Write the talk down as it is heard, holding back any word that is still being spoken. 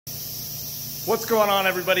What's going on,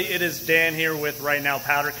 everybody? It is Dan here with Right Now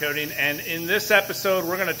Powder Coating, and in this episode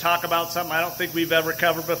we're going to talk about something I don't think we've ever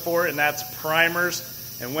covered before, and that's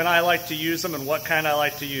primers and when I like to use them and what kind I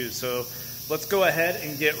like to use. So let's go ahead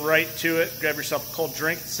and get right to it. Grab yourself a cold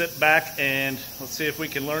drink, sit back, and let's see if we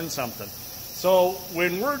can learn something. So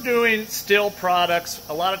when we're doing still products,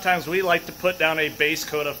 a lot of times we like to put down a base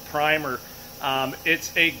coat of primer.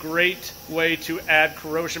 It's a great way to add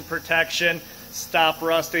corrosion protection, stop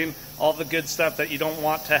rusting, all the good stuff that you don't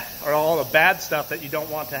want to, or all the bad stuff that you don't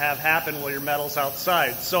want to have happen while your metal's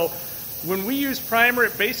outside. So when we use primer,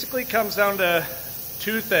 it basically comes down to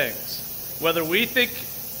two things: whether we think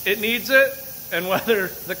it needs it and whether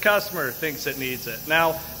the customer thinks it needs it.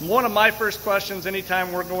 Now, one of my first questions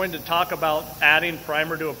anytime we're going to talk about adding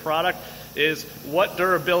primer to a product is what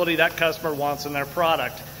durability that customer wants in their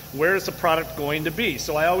product. Where is the product going to be?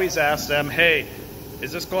 So I always ask them, hey,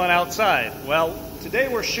 is this going outside? Well, today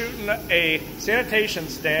we're shooting a sanitation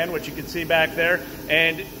stand, which you can see back there,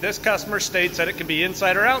 and this customer states that it can be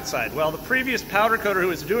inside or outside. Well, the previous powder coater who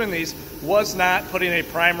was doing these was not putting a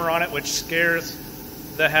primer on it, which scares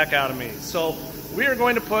the heck out of me. So we are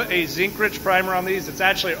going to put a zinc-rich primer on these. It's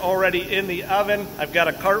actually already in the oven. I've got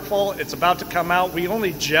a cart full. It's about to come out. We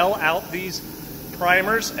only gel out these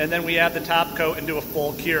primers, and then we add the top coat and do a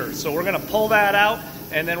full cure. So we're going to pull that out,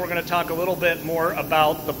 and then we're going to talk a little bit more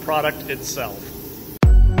about the product itself.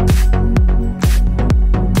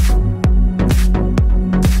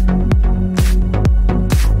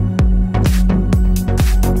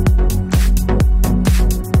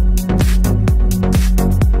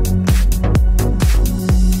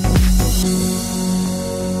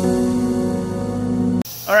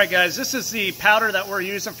 Alright guys, this is the powder that we're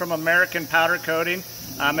using from American Powder Coating,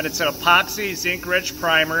 and it's an epoxy zinc-rich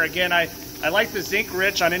primer. Again, I like the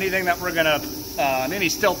zinc-rich on anything that we're going to, on any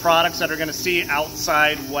still products that are going to see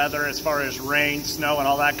outside weather as far as rain, snow, and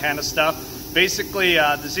all that kind of stuff. Basically,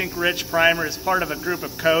 the zinc-rich primer is part of a group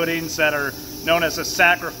of coatings that are known as a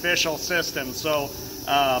sacrificial system. So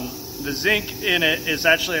the zinc in it is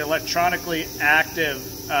actually electronically active,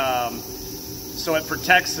 so it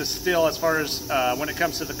protects the steel as far as when it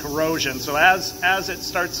comes to the corrosion. So as it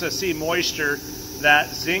starts to see moisture, that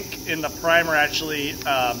zinc in the primer actually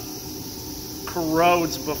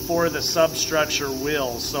corrodes before the substructure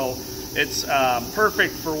will. So it's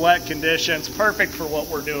perfect for wet conditions, perfect for what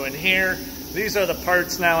we're doing here. These are the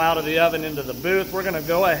parts now out of the oven into the booth. We're going to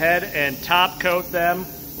go ahead and top coat them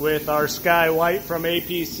with our Sky White from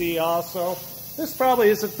APC also. This probably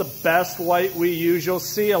isn't the best white we use. You'll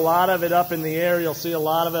see a lot of it up in the air. You'll see a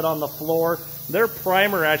lot of it on the floor. Their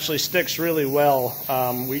primer actually sticks really well.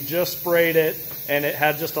 We just sprayed it, and it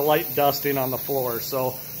had just a light dusting on the floor.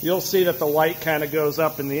 So you'll see that the white kind of goes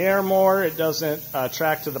up in the air more. It doesn't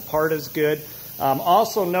track to the part as good.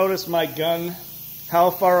 Also notice my gun,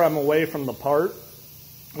 how far I'm away from the part.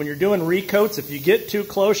 When you're doing recoats, if you get too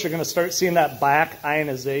close, you're going to start seeing that black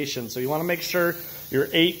ionization. So you want to make sure you're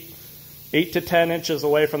 8 to 10 inches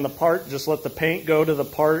away from the part. Just let the paint go to the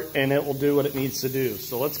part and it will do what it needs to do.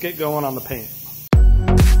 So let's get going on the paint.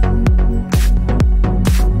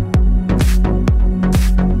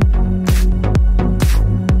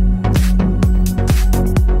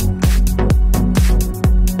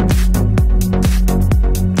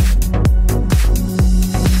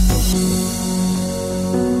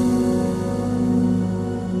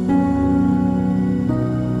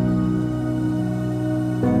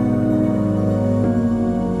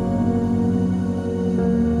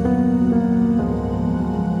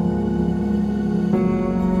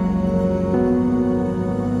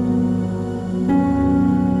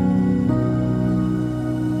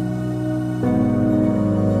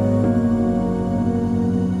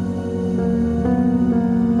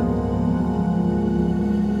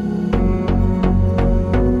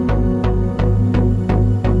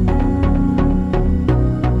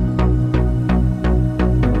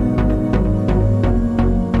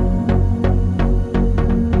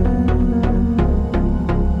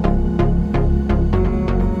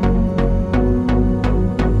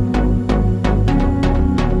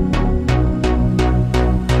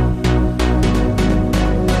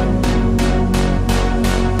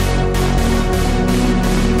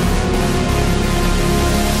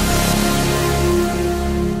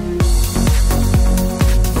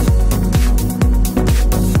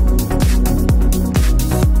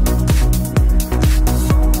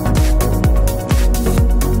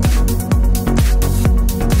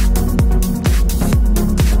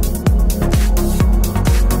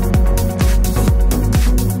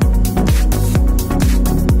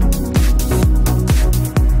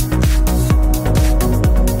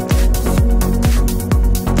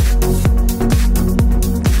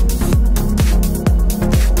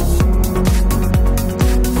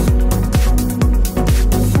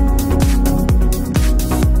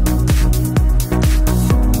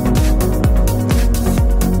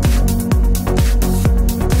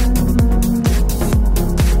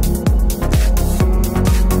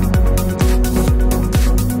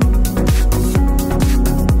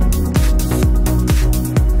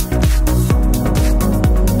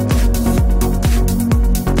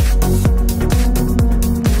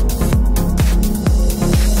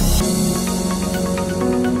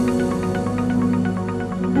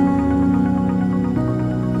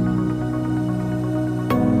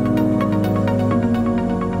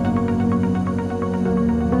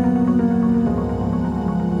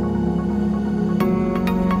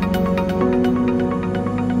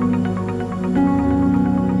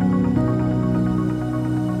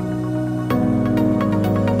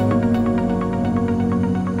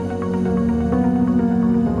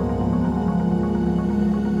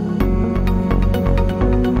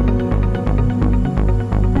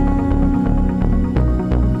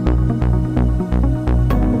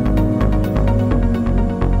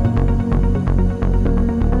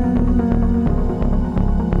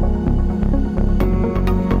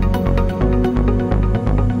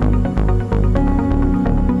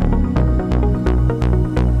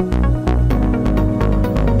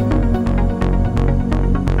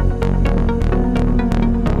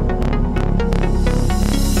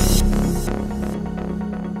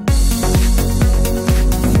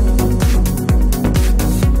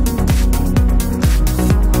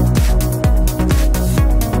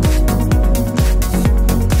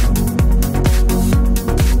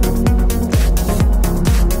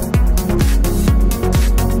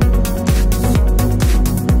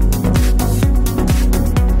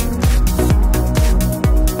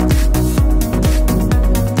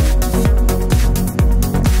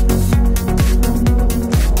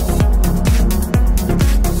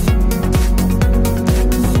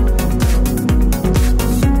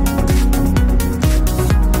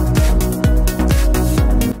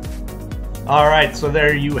 All right, so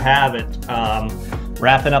there you have it.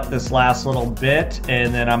 Wrapping up this last little bit,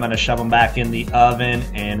 and then I'm going to shove them back in the oven,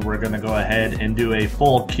 and we're going to go ahead and do a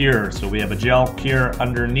full cure. So we have a gel cure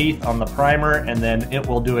underneath on the primer, and then it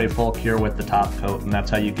will do a full cure with the top coat, and that's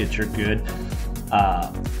how you get your good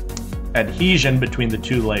adhesion between the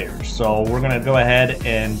two layers. So we're going to go ahead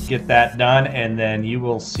and get that done, and then you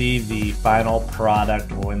will see the final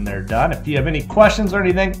product when they're done. If you have any questions or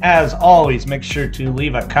anything, as always, make sure to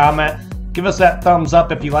leave a comment. Give us that thumbs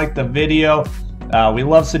up if you like the video. We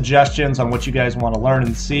love suggestions on what you guys want to learn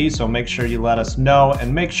and see, so make sure you let us know,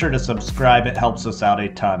 and make sure to subscribe. It helps us out a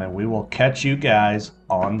ton, and we will catch you guys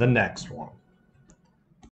on the next one.